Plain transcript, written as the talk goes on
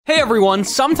everyone,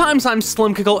 sometimes I'm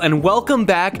SLIMECICLE and welcome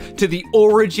back to the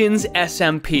Origins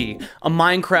SMP, a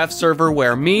Minecraft server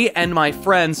where me and my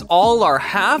friends all are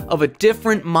half of a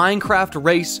different Minecraft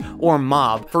race or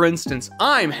mob. For instance,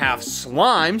 I'm half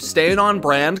slime, staying on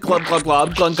brand, glub glub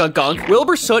glub, glunk glunk gunk.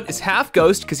 Wilbur Soot is half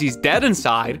ghost because he's dead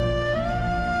inside.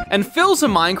 And Phil's a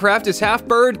Minecraft is half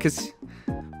bird because,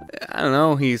 I don't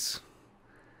know, he's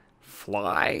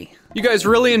fly. You guys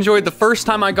really enjoyed the first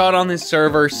time I got on this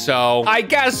server, so I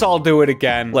guess I'll do it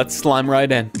again. Let's slime right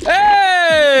in.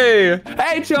 Hey!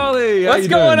 Hey, Charlie! What's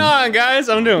going on, guys?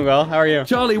 I'm doing well. How are you?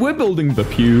 Charlie, we're building the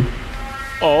pube.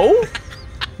 Oh?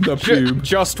 The pube.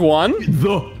 Just one?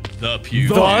 The pube.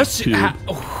 Thus?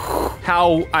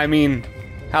 How, I mean,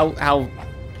 how,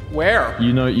 where?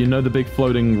 You know the big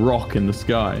floating rock in the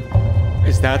sky?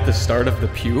 Is that the start of the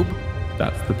pube?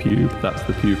 That's the pube. That's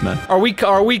the pube, man. Are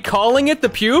we calling it the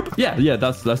pube? Yeah,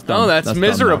 that's done. Oh, that's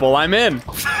miserable. I'm in.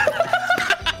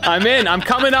 I'm in. I'm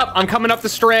coming up the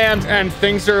strand, and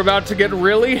things are about to get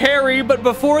really hairy, but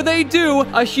before they do,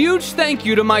 a huge thank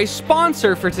you to my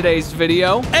sponsor for today's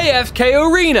video,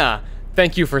 AFK Arena.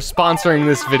 Thank you for sponsoring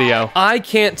this video. I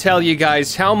can't tell you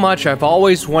guys how much I've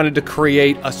always wanted to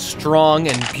create a strong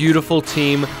and beautiful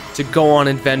team to go on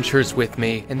adventures with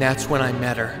me, and that's when I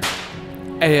met her.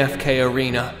 AFK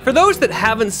Arena. For those that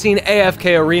haven't seen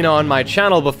AFK Arena on my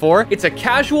channel before, it's a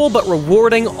casual but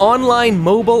rewarding online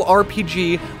mobile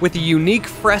RPG with a unique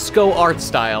fresco art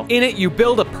style. In it, you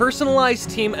build a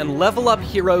personalized team and level up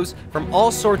heroes from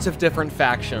all sorts of different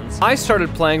factions. I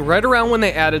started playing right around when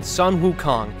they added Sun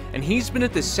Wukong, and he's been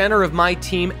at the center of my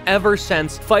team ever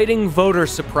since, fighting voter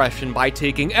suppression by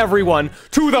taking everyone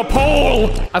to the poll!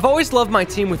 I've always loved my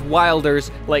team with wilders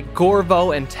like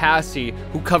Gorvo and Tassie,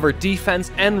 who cover defense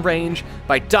and range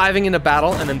by diving into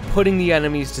battle and then putting the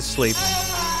enemies to sleep.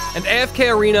 And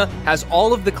AFK Arena has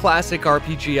all of the classic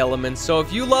RPG elements, so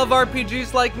if you love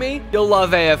RPGs like me, you'll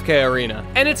love AFK Arena.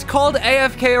 And it's called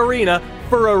AFK Arena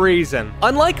for a reason.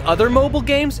 Unlike other mobile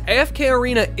games, AFK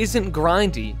Arena isn't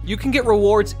grindy. You can get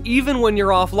rewards even when you're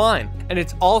offline. And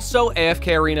it's also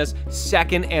AFK Arena's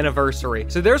 2nd anniversary.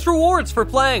 So there's rewards for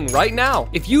playing right now.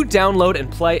 If you download and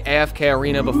play AFK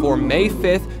Arena before May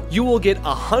 5th, you will get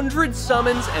 100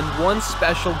 summons and 1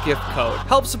 special gift code.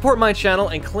 Help support my channel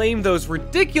and claim those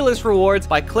ridiculous rewards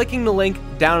by clicking the link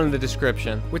down in the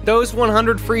description. With those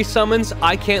 100 free summons,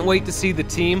 I can't wait to see the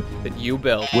team that you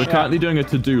build. We're currently doing a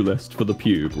to-do list for the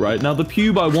pube, right? Now, the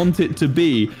pube, I want it to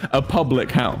be a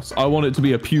public house. I want it to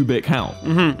be a pubic house.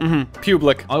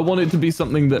 Public. I want it to be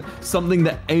something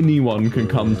that anyone can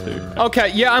come to.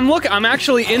 Okay, yeah, I'm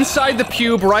actually inside the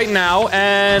pube right now,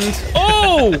 and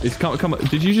oh! Come on.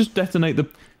 Did you just detonate the...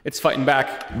 It's fighting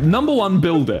back. Number 1,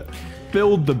 build it.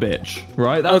 Build the bitch,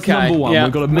 right? That's okay, number 1. Yeah.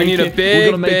 We've got to make we need it,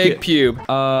 a big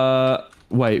pube.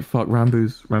 Wait, fuck,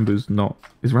 Rambu's not.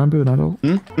 Is Rambu an adult?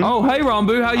 Oh, hey,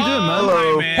 Rambu, how you doing, man?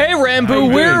 Hello. Hey,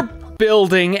 Rambu, we're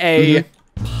building a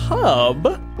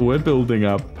pub. We're building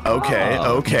a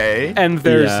Okay. And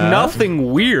there's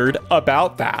nothing weird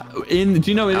about that. Do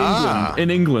you know in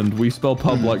England, we spell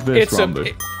pub like this,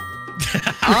 Rambu?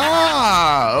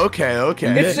 Okay.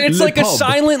 It's like a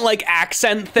silent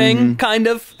accent thing, kind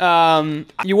of.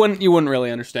 You wouldn't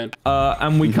really understand.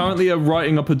 And we currently are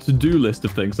writing up a to-do list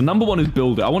of things. So number 1 is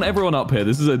build it. I want everyone up here.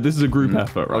 This is a group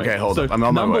effort, right? Okay, hold up. I'm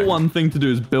on my way. Number 1 thing to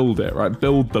do is build it, right?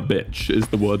 Build the bitch is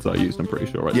the words I used. I'm pretty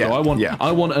sure, right? Yeah. So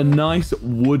I want a nice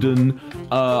wooden.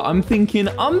 I'm thinking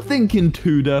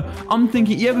Tudor. I'm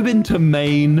thinking. You ever been to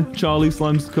Maine, Charlie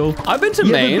SLIMECICLE? I've been to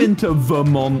Maine. You ever been to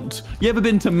Vermont? You ever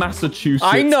been to Massachusetts?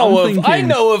 I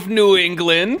know of New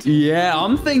England. Yeah,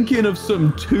 I'm thinking of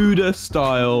some Tudor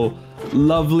style,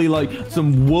 lovely,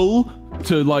 some wool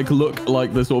to look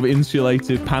like the sort of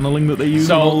insulated paneling that they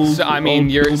use. I mean,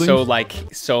 you're buildings.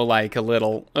 so a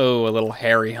little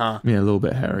hairy, huh? Yeah, a little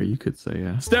bit hairy, you could say,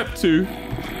 yeah. Step 2,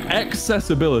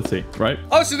 accessibility, right?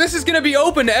 Oh, so this is gonna be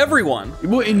open to everyone.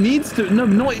 Well, it needs to, no,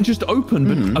 not just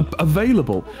open, but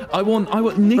available. I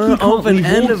want Nikki can't open leave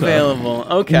and water. Available.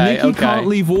 Okay, Nikki can't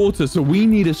leave water, so we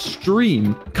need a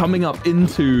stream coming up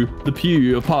into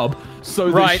the pub.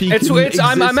 So that she can exist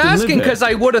I'm asking and live because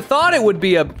I would have thought it would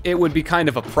be kind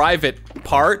of a private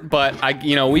part, but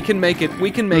we can make it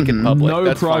public. No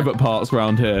That's private parts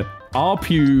around here. Our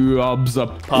pubs are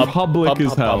public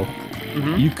as hell.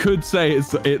 You could say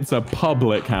it's a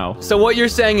public house. So what you're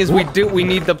saying is we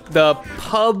need the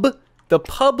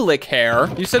public hair.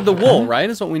 You said the wool, right?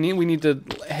 Is what we need. We need to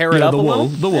hair it up a little.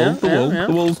 The wool.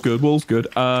 The wool's good.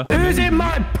 Who's in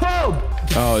my pub?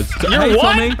 Oh, it's You're hey,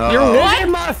 what? Tommy. You're what?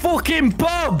 In my fucking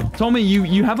pub. Tommy,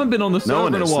 you haven't been on the server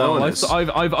one in a is, no while. one is. I've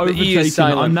E is overtaken.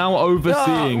 silent. I'm now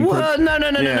overseeing.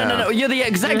 No. You're the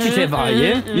executive, are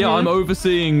you? Yeah, I'm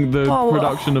overseeing the Oh,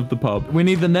 production of the pub. We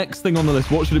need the next thing on the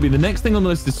list. What should it be? The next thing on the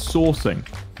list is sourcing,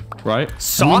 right?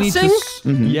 We need to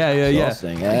Saucing? Yeah.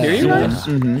 Saucing, Hear you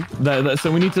guys?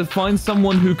 So we need to find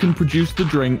someone who can produce the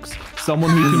drinks,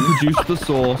 someone who can produce the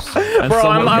sauce, and Bro,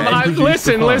 someone who can produce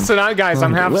the fun. listen, guys,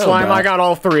 I'm half well slime. done. I got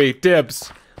all three.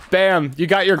 Dibs. Bam, you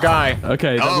got your guy.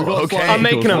 Okay. then we've got okay. slime I'm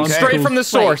making them pickles, straight pickles. from the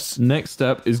source. Next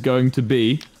step is going to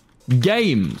be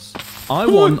games. I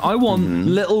want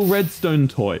little redstone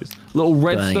toys. Little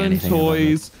redstone anything about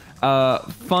toys,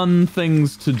 fun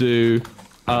things to do.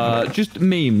 Just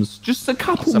memes. Just a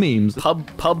couple memes.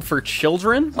 Pub for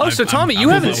children? Oh, so I'm- Tommy, I'm you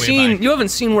on haven't my way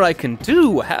seen back. what I can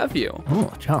do, have you?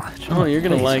 Oh, Charlie. Oh, you're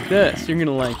gonna like this. You're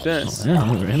gonna like this.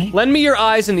 Oh, really? Lend me your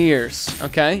eyes and ears,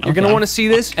 okay? You're gonna want to see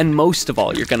this, and most of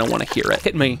all, you're gonna want to hear it.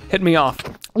 Hit me off.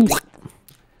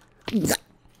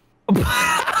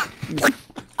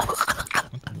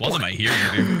 What am I hearing,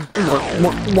 dude?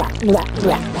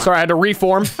 Sorry, I had to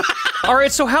reform. All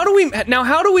right, so how do we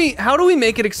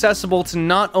make it accessible to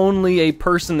not only a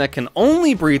person that can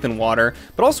only breathe in water,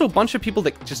 but also a bunch of people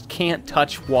that just can't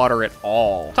touch water at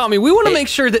all? Tommy, we want to make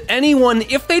sure that anyone,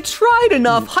 if they tried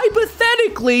enough,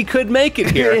 hypothetically could make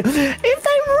it here. If they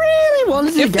really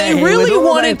wanted to, If they really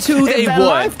wanted to, they if their would.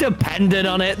 life depended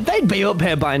on it, they'd be up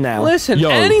here by now. Listen, Yo,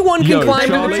 anyone can climb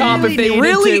to the Charlie. top if they Really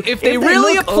really, needed to. if they If they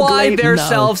really look applied ugly,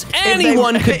 themselves. no. If they-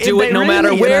 Anyone could if do they it, no really,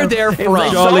 matter you where know, they're if they from.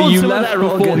 sold Charlie, you some of left their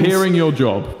before organs. hearing your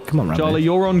job. Come on, Randy. Charlie,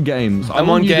 you're on games. I I'm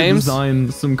want on you games? to design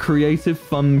some creative,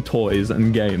 fun toys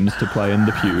and games to play in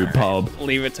the pub.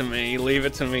 Leave it to me. Leave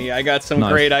it to me. I got some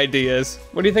Nice. great ideas.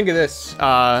 What do you think of this?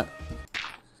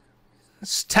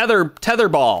 Tether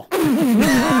ball. All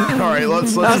right,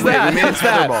 let's How's wait. that? We made a How's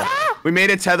tether that? ball. We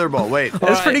made a tether ball. Wait.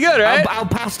 That's pretty good, right? I'll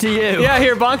pass to you. Yeah,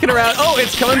 here, bonk it around. Oh,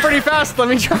 it's coming pretty fast. Let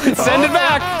me try and send it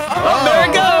back. Oh, there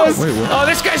it goes. Wait, what? Oh,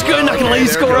 this guy's good. Not gonna let you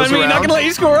there it score on goes me. Not around. gonna let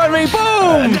you score on me.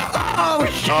 Boom.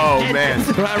 Oh man.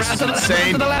 This is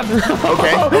insane. Okay. Back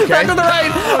Okay. to the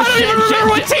right. I don't even remember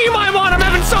what team I'm on. I'm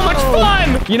having so much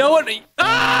fun. You know what? Do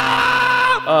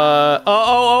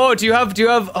you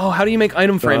have? Oh, how do you make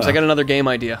item frames? I got another game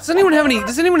idea. Does anyone have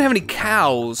any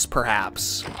cows,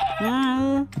 perhaps?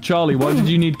 Charlie, why did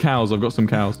you need cows? I've got some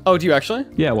cows. Oh, do you actually?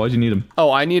 Yeah, why did you need them?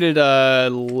 Oh, I needed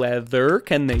leather.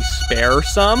 Can they spare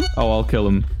some? Oh, I'll kill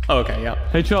them. Oh, okay, yeah.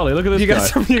 Hey, Charlie, look at this You guy. got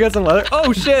some. You got some leather.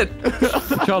 Oh shit,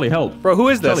 Charlie, help. bro. Who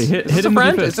is this? Charlie, hit is this him a with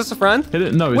your friend? fist. Is this a friend? Hit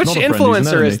it. No, it's Which not a friend. He's an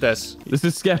influencer enemy. is this? This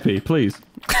is Skeppy. Please,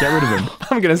 get rid of him.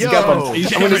 I'm gonna skip him. Yo,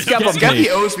 I'm gonna skip him. Skeppy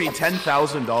owes me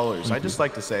 $10,000. I just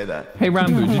like to say that. Hey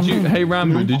Rambo, did you? Hey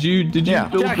Rambo, did you Yeah.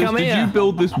 build Jack, this? I'm Did here. you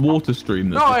build this water stream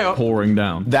that's just pouring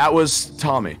down? That was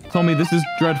Tommy. Tommy, this is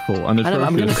dreadful and atrocious.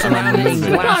 I'm going to and surround it in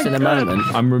glass in a moment.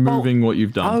 I'm removing what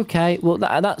you've done. Okay, well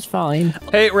that's fine.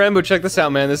 Hey Rambo, check this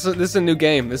out, man. This is a new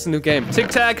game. This is a new game. Tic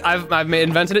Tac. I've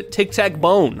invented it. Tic Tac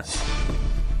Bone.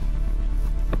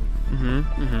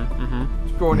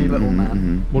 Scrawny little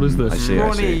man. What is this? I see.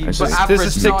 I see. Scrawny, I but see. average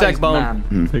is Tic Tac sized Bone.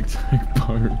 man. Tic Tac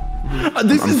Bone.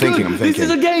 This I'm is thinking, good. I'm This is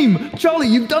a thinking. game. Charlie,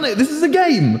 you've done it. This is a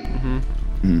game.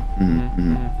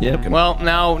 Yep. Well,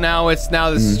 now this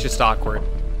is just awkward.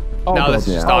 now this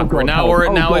is just Oh, awkward. God, Now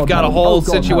no. we've got a no. whole Oh,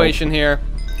 God, no. situation here.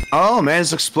 Oh man,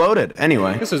 it's exploded.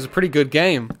 Anyway. This is a pretty good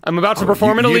game. I'm about to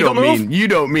perform an illegal move. You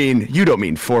don't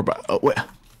mean 4 by. Oh, wait.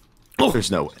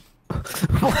 There's no way.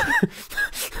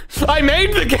 I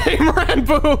made the game,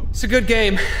 Rambo. It's a good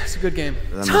game. It's a good game.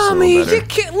 That makes it a Tommy, little you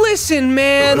better. can't listen,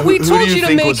 man. We Who told do you you to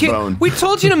think make was it. Bone? We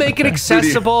told you to make it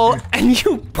accessible, and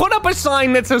you put up a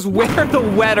sign that says "Where the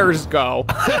wetters go."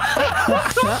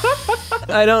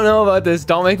 I don't know about this.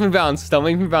 Don't make me bounce. Don't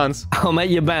make me bounce. I'll make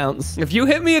you bounce. If you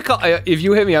hit me,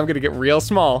 I'm gonna get real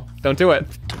small. Don't do it.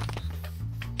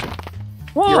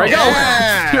 Whoa. Here I go.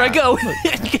 Yeah. Here I go.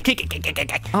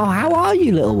 Oh, how are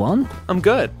you, little one? I'm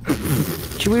good.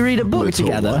 Should we read a book Little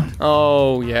together?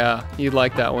 Oh yeah, you'd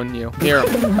like that, wouldn't you? Here,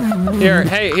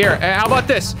 hey, here. How about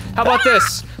this? How about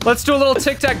this? Let's do a little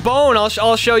tic tac bone.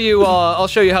 I'll show you. I'll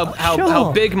show you how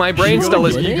Sure. big my brain Sure, still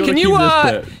is. you gotta Can you keep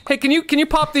this bit. hey, can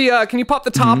you pop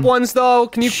the top ones though?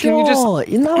 Can you just? Sure.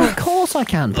 No, of course I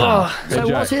can, pal. So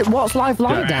Jack. what's life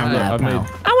like Jack, down there, I've pal? made-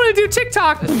 I want to do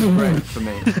TikTok. Great for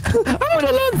me. I want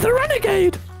to learn the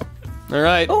renegade. All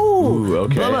right. Ooh,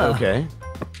 okay, Bummer. okay.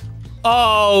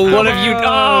 Oh, what have you?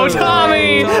 Oh,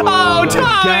 Tommy! Oh,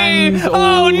 Tommy! Gang's Oh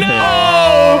all no! here.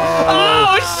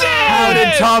 Oh shit! How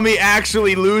did Tommy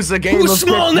actually lose a game Who's of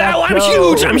small now? I'm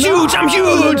huge. I'm huge. I'm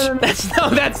huge.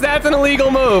 That's an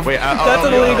illegal move. Wait, that's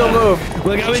an illegal move.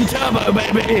 We're going turbo,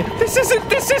 baby. This isn't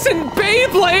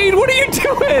Beyblade. What are you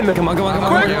doing? Come on.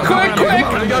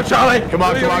 Quick. Go, Charlie. Come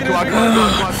on. Go,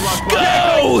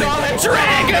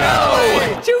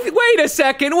 Drago! Wait a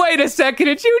second.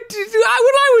 Did you? When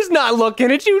I was not looking,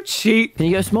 did you cheat? Can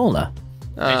you go smaller?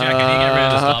 Hey, Jack, can you get rid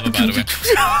of this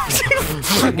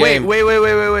lava, by the way?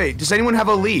 Wait. Does anyone have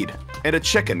a lead and a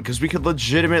chicken? Because we could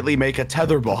legitimately make a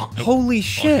tetherball. Holy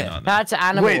shit! That's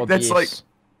animal Wait, that's abuse. like...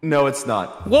 No, it's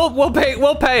not. We'll pay it.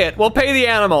 We'll pay the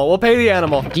animal.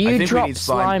 Do you think we drop need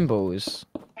slime. slime balls?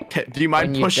 Do you mind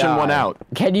when you pushing die? one out?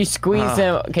 Can you squeeze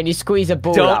Can you squeeze a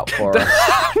ball Don't- out for us?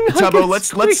 Tubbo, let's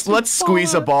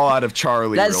squeeze a ball out of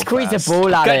Charlie. Let's real squeeze fast. a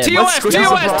ball out of him. TOS.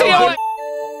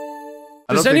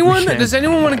 Does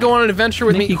anyone want to go on an adventure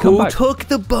with Nikki, me? come Who back. took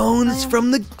the bones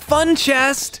from the fun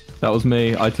chest? That was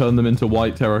me. I turned them into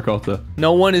white terracotta.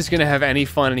 No one is gonna have any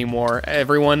fun anymore.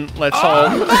 Everyone, let's all.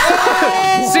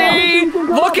 See?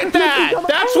 Look at that.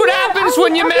 That's what happens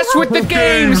when you mess with the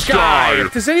games guy.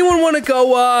 Does anyone want to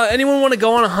go? Anyone want to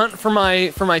go on a hunt for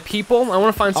my people? I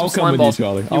want to find some I'll slime come with balls. you,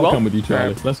 Charlie. will? I'll come with you, Charlie.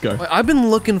 Alright. Let's go. I've been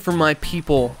looking for my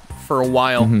people for a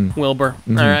while, Wilbur.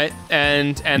 All right,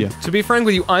 and Yeah. to be frank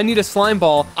with you, I need a slime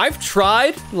ball. I've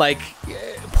tried like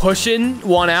pushing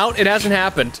one out. It hasn't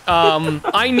happened.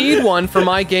 I need one for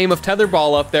my game of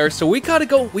tetherball up there. So we gotta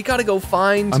go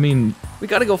find. I mean, we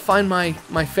gotta go find my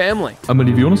family.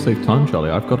 if you want to save time,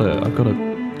 Charlie, I've got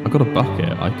a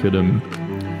bucket. I could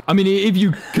I mean, if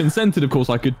you consented, of course,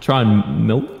 I could try and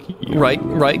milk you.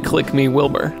 Right click me,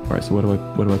 Wilbur. Right. So where do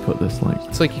I put this? Like.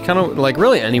 It's like you kind of like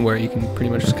really anywhere you can pretty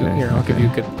much just go Okay, here. I'll give okay.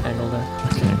 you a good angle there.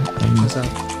 Okay. How's that?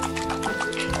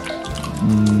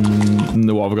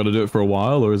 No, what, I've got to do it for a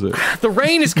while, or is it? The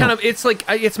rain is kind of, it's like,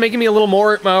 it's making me a little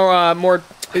more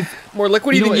liquidy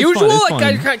You know than what, it's usual. fine, it's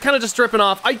Like, fine. kind of just dripping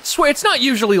off. I swear, it's not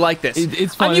usually like this.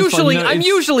 It's fine. I'm it's fine. usually, You know, I'm it's-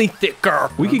 usually thicker.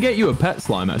 We could get you a pet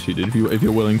slime, actually, dude, if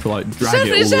you're willing to like drag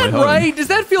it all Is the way that home. right? Does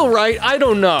that feel right? I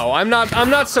don't know. I'm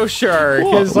not so sure.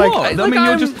 What? 'Cause, like, What? I like,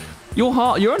 mean,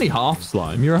 you're only half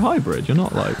slime. You're a hybrid. You're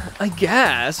not like. I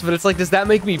guess, but it's like, does that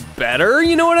make me better?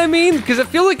 You know what I mean? Because I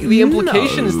feel like the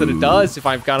implication is that it does if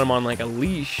I've got him on like a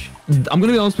leash. I'm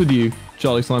gonna be honest with you,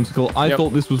 Charlie Slimecicle. I Yep. thought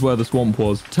this was where the swamp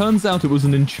was. Turns out it was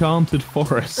an enchanted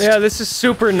forest. Yeah, this is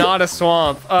super not a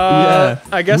swamp. Yeah.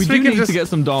 I guess we do can need just to get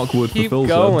some dark wood keep for Phil's.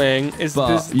 going. Is But,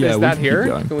 this yeah, is we that can keep here?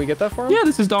 going. Can we get that for him? Yeah,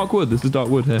 this is dark wood. This is dark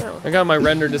wood here. I got my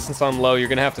render distance on low. You're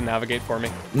gonna have to navigate for me.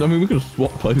 I mean, we can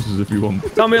swap places if you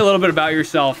want. Tell me a little bit about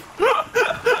yourself.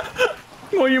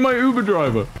 Well, you're my Uber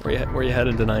driver. Where you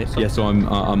headed tonight? Yeah, so I'm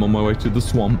on my way to the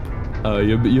swamp.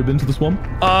 You've been to the swamp?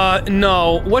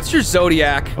 No. What's your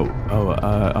zodiac? I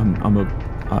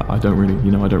don't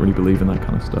really believe in that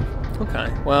kind of stuff.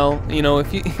 Okay. Well, you know,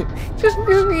 if you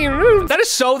that is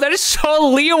so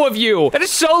Leo of you. That is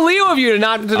so Leo of you to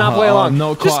not play along.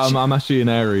 Not quite. I'm actually an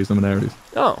Aries. I'm an Aries.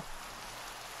 Oh.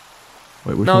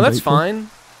 Wait, which No, one's that's April? fine.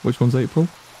 Which one's April?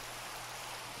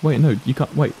 Wait, no, you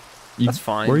can't. Wait. That's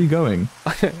fine. Where are you going?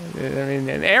 I mean,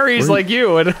 an Aries Where like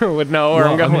you would know where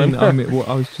I'm going. I mean, well,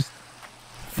 I was just.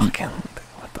 Fucking,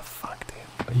 what the fuck, dude?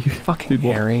 Are you Fucking dude,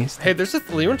 what? Aries. Hey, there's you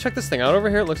want to check this thing out over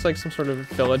here? It looks like some sort of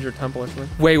village or temple or something.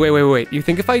 Wait. You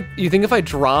think if I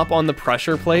drop on the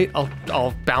pressure plate,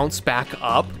 I'll bounce back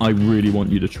up? I really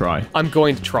want you to try. I'm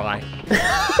going to try.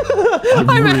 I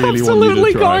I'm really absolutely want you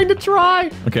to try. going to try.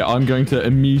 Okay, I'm going to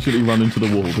immediately run into the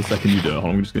wall the second you do it. Hold on,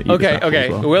 I'm just going to eat this apple Okay.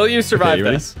 as well. Will you survive Okay, you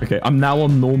ready? this? Okay, I'm now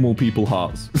on normal people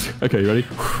hearts. Okay, you ready?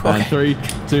 And 3,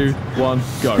 2, 1,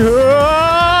 go.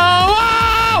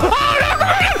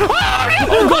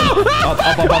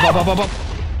 Up.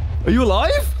 Are you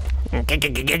alive?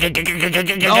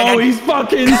 Oh, he's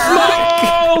fucking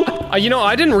small! You know,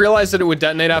 I didn't realize that it would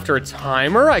detonate after a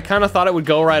timer. I kind of thought it would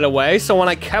go right away. So when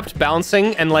I kept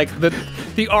bouncing and like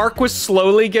the arc was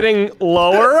slowly getting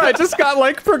lower, I just got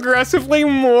like progressively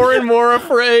more and more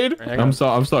afraid. I'm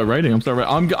sorry, raiding.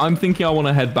 I'm thinking I want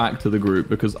to head back to the group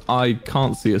because I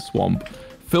can't see a swamp.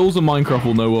 Phil's in Minecraft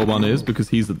will know where one is because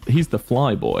he's the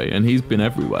fly boy and he's been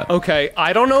everywhere. Okay,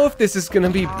 I don't know if this is gonna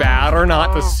be bad or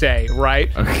not to say,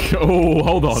 right? Okay. Oh,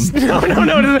 hold on.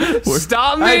 No.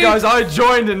 Stop me. Hey guys, I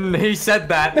joined and he said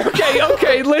that.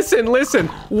 Okay, listen.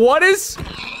 What is...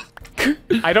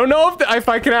 I don't know if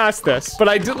I can ask this, but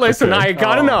I did listen. Okay. I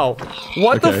gotta know.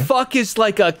 What the Okay. fuck is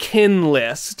like a kin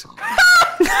list?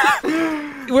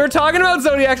 We were talking about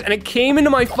zodiacs, and it came into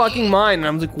my fucking mind, and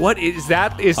I'm like, "What is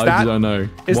that? I don't know.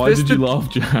 is Why this did you the- laugh,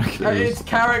 Jack? It's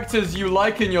characters you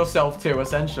liken yourself to,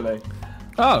 essentially.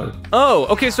 Oh,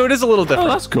 okay, so it is a little Oh, different.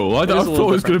 that's cool. I thought it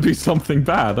was going to be something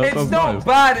bad. That It's sounds not nice.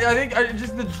 bad. I think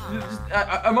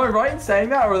am I right in saying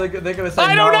that, or are they going to say?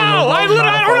 I don't know. I don't know.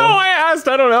 I asked.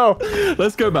 I don't know.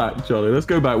 Let's go back, Charlie. Let's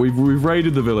go back. We've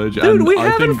raided the village. Dude, and we I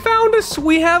haven't think... found us.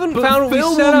 We haven't But found what Phil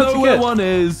we set will out know to where get. one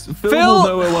is. Phil Phil, will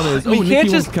know where one is. we Oh, can't Nikki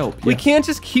just wants kelp. we Yeah. can't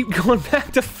just keep going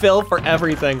back to Phil for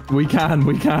everything. We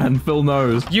can. Phil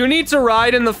knows. You need to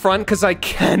ride in the front because I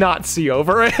cannot see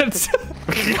over it.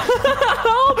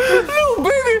 No,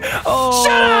 baby. Oh,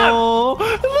 Shut up!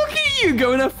 Look at you.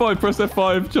 Go in F5. Press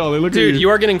F5, Charlie. Look Dude, at you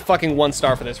are getting fucking 1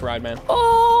 star for this ride, man.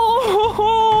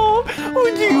 Oh,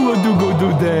 what do you want to go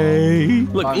today?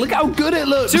 Look how good it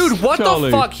looks. Dude, what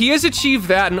Charlie. the fuck? He has achieved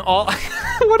that and all.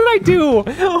 What did I do?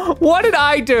 What did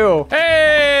I do?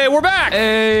 Hey, we're back.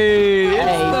 Hey.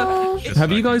 Just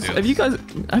Have you like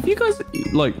guys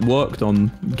like worked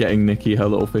on getting Nikki her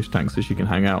little fish tank so she can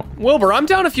hang out? Wilbur, I'm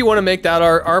down if you want to make that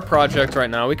our project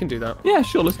right now. We can do that. Yeah,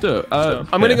 sure, let's do it. I'm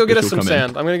gonna go get us she'll some come in.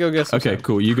 sand. I'm gonna go get some Okay, sand.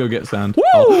 cool. You go get sand.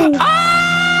 Woo!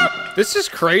 This is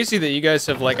crazy that you guys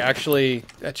have like actually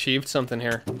achieved something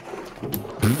here.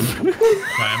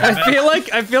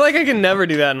 I feel like I can never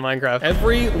do that in Minecraft.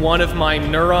 Every one of my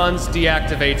neurons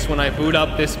deactivates when I boot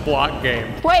up this block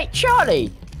game. Wait,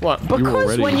 Charlie. What? Because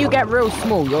already- when you get real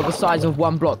small, you're the size of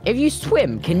 1 block. If you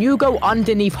swim, can you go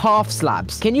underneath half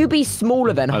slabs? Can you be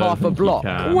smaller than I don't half a think you block? can.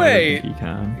 I don't Wait. think you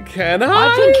can. Can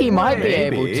I think he might be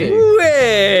Maybe. able to.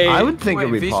 Wait. I would think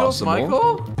it'd be Visuals, possible.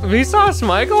 Michael? Vsauce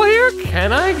Michael here?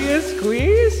 Can I get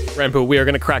squeezed? Rambo, we are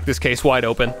gonna crack this case wide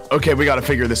open. Okay, we got to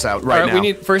figure this out right All right, now. we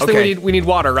need thing Okay. we need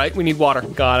water, right? We need water.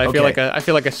 God, I feel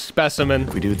Okay. like a specimen.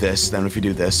 If we do this, then if we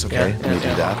do this, okay, Yeah, let me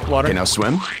do that. Water. Okay, now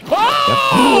swim.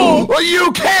 Oh! Well,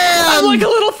 you can! I'm like a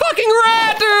little fucking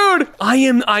rat, dude. I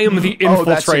am the Oh,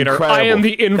 that's infiltrator. I am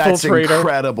the incredible. That's infiltrator.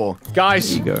 incredible. Guys,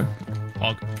 There you go.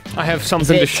 Hog. I have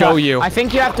something to show you. I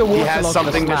think you have to He waterlog has the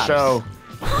something to slabs. show.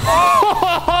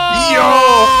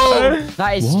 Yo!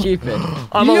 That is stupid.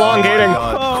 I'm elongating.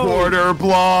 Quarter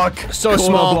block. So Quarter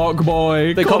small. block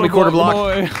boy. They call me quarter block.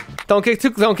 boy. Don't get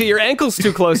your ankles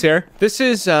too close here. This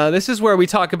is where we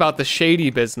talk about the shady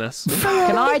business.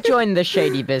 Can I join the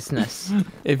shady business?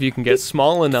 If you can get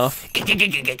small enough.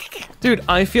 Dude,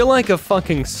 I feel like a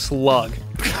fucking slug.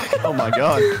 Oh my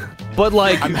god. But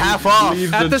like I'm half off.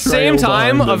 at the same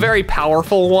time, a very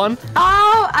powerful one.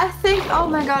 Oh, I think, oh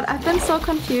my god, I've been so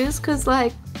confused because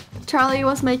like Charlie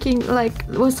was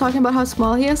was talking about how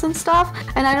small he is and stuff,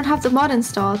 and I don't have the mod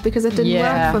installed because it didn't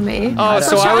Yeah. work for me. Oh,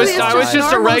 so I was just a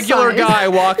normal regular size. guy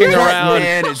walking You're like- around.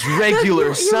 Man, it's regular You look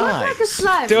like a size.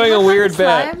 slime. Doing You a look like weird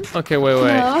slime. bit. Okay, wait.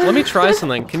 No. Let me try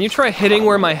something. Can you try hitting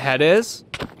where my head is?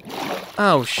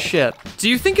 Oh, shit. Do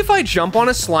you think if I jump on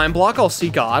a slime block, I'll see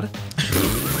God?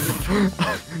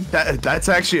 That's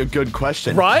actually a good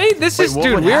question. Right? This Wait, is, what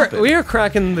dude, would we happen? are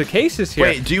cracking the cases here.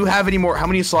 Wait, do you have any more? How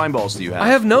many slime balls do you have? I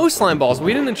have no slime balls.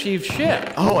 We didn't achieve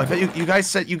shit. Oh, I thought you guys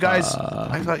said you guys.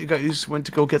 I thought you guys went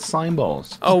to go get slime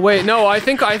balls. Oh, wait, no, I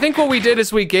think what we did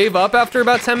is we gave up after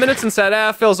about 10 minutes and said,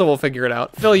 Phil, so we'll figure it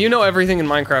out. Phil, you know everything in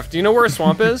Minecraft. Do you know where a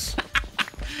swamp is?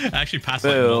 I actually passed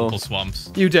like Phil. multiple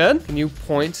swamps. You did? Can you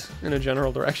point in a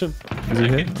general direction? Is he I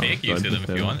here? can take you to them if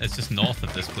you want. It's just north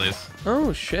of this place.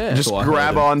 Oh, shit. Just Cool, I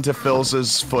grab heard it. onto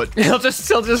Phil's foot. He'll just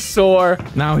soar.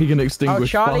 Now he can Oh,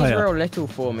 extinguish Charlie's fire. real little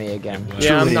for me again.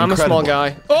 Yeah, Truly I'm a small incredible.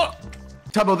 guy. Oh!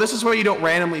 Tubbo, this is where you don't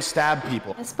randomly stab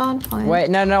people. A spawn point. Wait,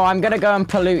 no, I'm gonna go and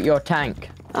pollute your tank.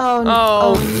 Oh, no.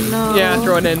 Oh, Oh, no. Yeah,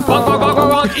 throw it in. Bonk, bonk, bonk,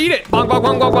 bonk, bonk. Eat it. Bonk, bonk,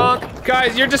 bonk, bonk, bonk.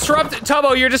 Guys, you're disrupting.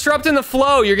 Tubbo, you're disrupting the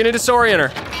flow. You're gonna disorient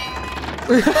her.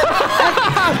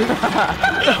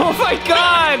 Oh my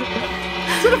god!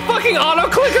 Is it a fucking auto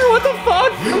clicker? What the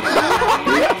fuck?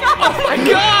 Oh my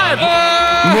god!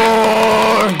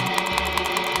 More.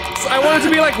 I want it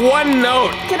to be like one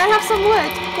note. Can I have some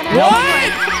wood? Can I have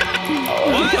What?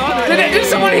 Did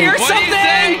someone hear What do you something?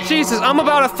 say? Jesus, I'm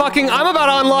about to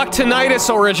unlock tinnitus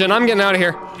origin. I'm getting out of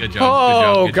here. Good job.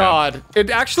 Oh good job, god. It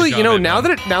actually, Good you know, job, now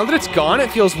Edmund. that it's gone,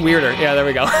 it feels weirder. Yeah, there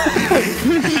we go.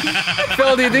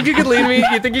 Phil, do you think you could lead me?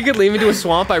 You think you could lead me to a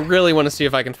swamp? I really want to see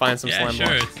if I can find some Yeah, slime sure.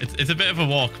 blocks. It's a bit of a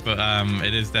walk, but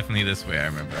it is definitely this way. I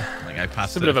remember. Like I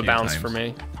passed. It's a bit of a few bounce times. for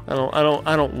me. I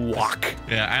don't walk.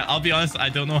 Yeah, I'll be honest. I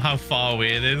don't know how far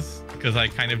away it is because I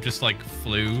kind of just like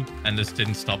flew and just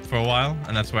didn't stop for a while,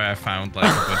 and that's where I found like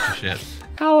a bunch of shit.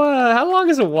 How long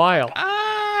is a while?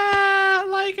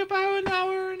 Like about an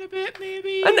hour and a bit,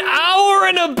 maybe. An hour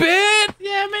and a bit?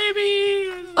 Yeah, maybe.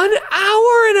 An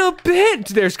hour and a bit?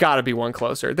 There's got to be one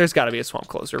closer. There's got to be a swamp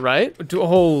closer, right?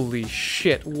 Holy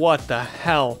shit! What the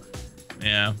hell?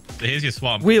 Yeah. So here's your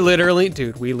swamp. We literally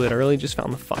just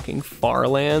found the fucking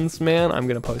Farlands, man. I'm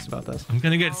gonna post about this. I'm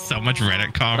gonna get so much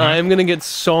Reddit karma. I'm gonna get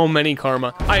so many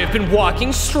karma. I have been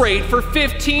walking straight for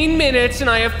 15 minutes and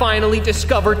I have finally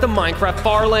discovered the Minecraft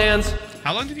Farlands.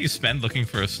 How long did you spend looking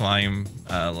for a slime,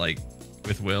 like,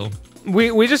 with Will?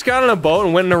 We just got on a boat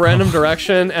and went in a random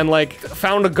direction and like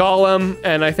found a golem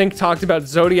and I think talked about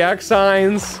zodiac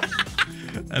signs.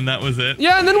 And that was it?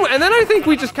 Yeah, and then I think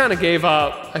we just kind of gave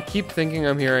up. I keep thinking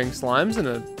I'm hearing slimes and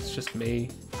it's just me.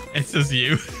 It's just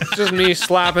you. It's just me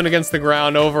slapping against the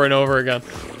ground over and over again.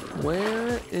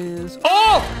 Where is...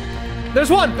 Oh! There's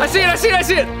one! I see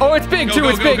it! Oh, it's big too,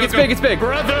 it's big.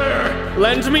 Brother!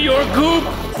 Lend me your goop!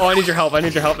 Oh, I need your help,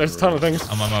 There's a ton of things.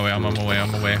 I'm on my way.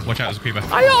 Watch out, there's a creeper.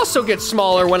 I also get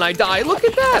smaller when I die. Look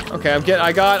at that. Okay,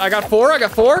 I got four. I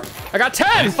got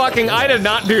 10. Fucking, I did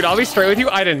not, dude, I'll be straight with you.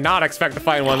 I did not expect to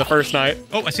find one the first night.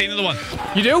 Oh, I see another one.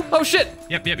 You do? Oh, shit.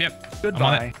 Yep.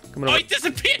 Goodbye. Oh, he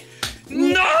disappeared!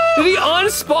 No! Did he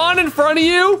unspawn in front of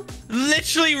you?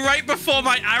 Literally right before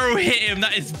my arrow hit him.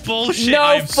 That is bullshit.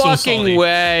 No fucking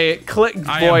way.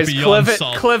 Boys,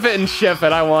 clip it and ship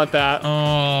it. I want that.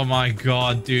 Oh my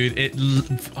god, dude.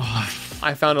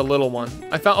 I found a little one.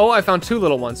 I found two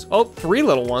little ones. Oh, three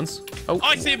little ones. Oh,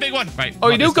 I see a big one. Right. Oh,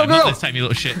 you do? Go. Not this time, you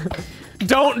little shit.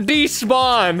 Don't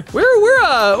despawn.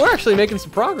 We're actually making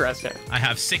some progress here. I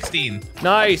have 16.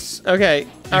 Nice. Okay.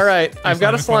 All right. I've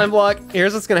got a slime block.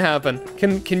 Here's what's gonna happen.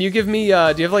 Can you give me?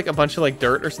 Do you have like a bunch of like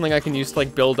dirt or something I can use to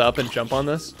like build up and jump on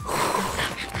this?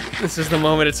 This is the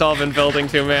moment it's all been building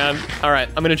to, man. All right.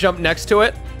 I'm gonna jump next to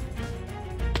it.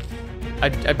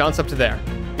 I bounce up to there.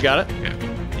 You got it?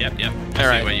 Yeah. Yep. All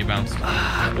right. Where you bounced.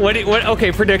 What?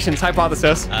 Okay. Predictions.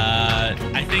 Hypothesis.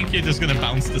 I think you're just gonna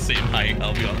bounce the same height.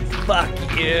 I'll be honest. Fuck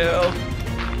you.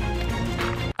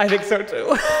 I think so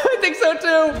too.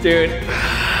 Dude,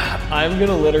 I'm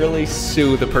gonna literally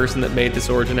sue the person that made this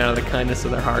origin out of the kindness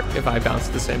of their heart if I bounce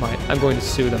the same height. I'm going to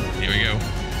sue them. Here we go.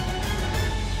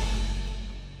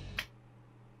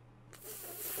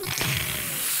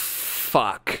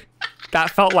 Fuck.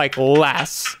 That felt like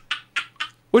less.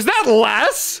 Was that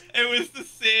less? It was the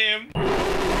same.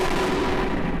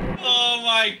 Oh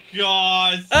my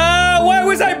god. Why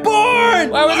was I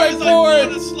born? Why was I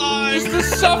born? Slime?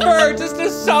 Just to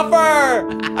suffer.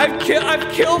 I've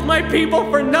killed my people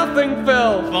for nothing,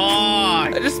 Phil. Fuck.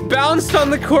 I just bounced on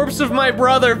the corpse of my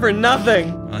brother for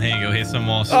nothing. Well, here you go. Here's some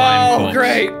more slime. Oh,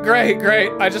 great.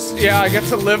 I get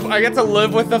to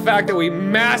live with the fact that we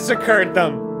massacred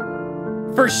them.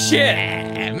 For shit.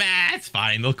 Yeah, man, it's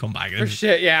fine. They'll come back. For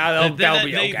shit, yeah, they'll be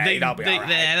okay. They'll be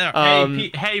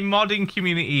alright. Hey, modding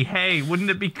community. Hey, wouldn't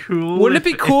it be cool? Wouldn't it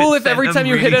be cool if every time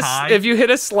you hit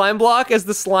a slime block as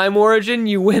the slime origin,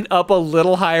 you went up a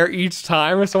little higher each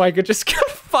time, so I could just go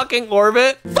fucking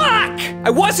orbit? Fuck!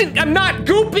 I'm not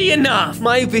goopy enough.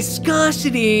 My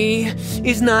viscosity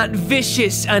is not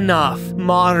vicious enough.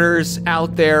 Modders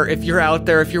out there, if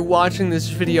you're watching this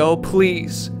video,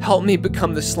 please help me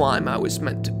become the slime I was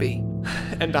meant to be.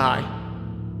 And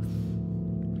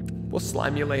we'll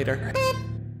slime you later.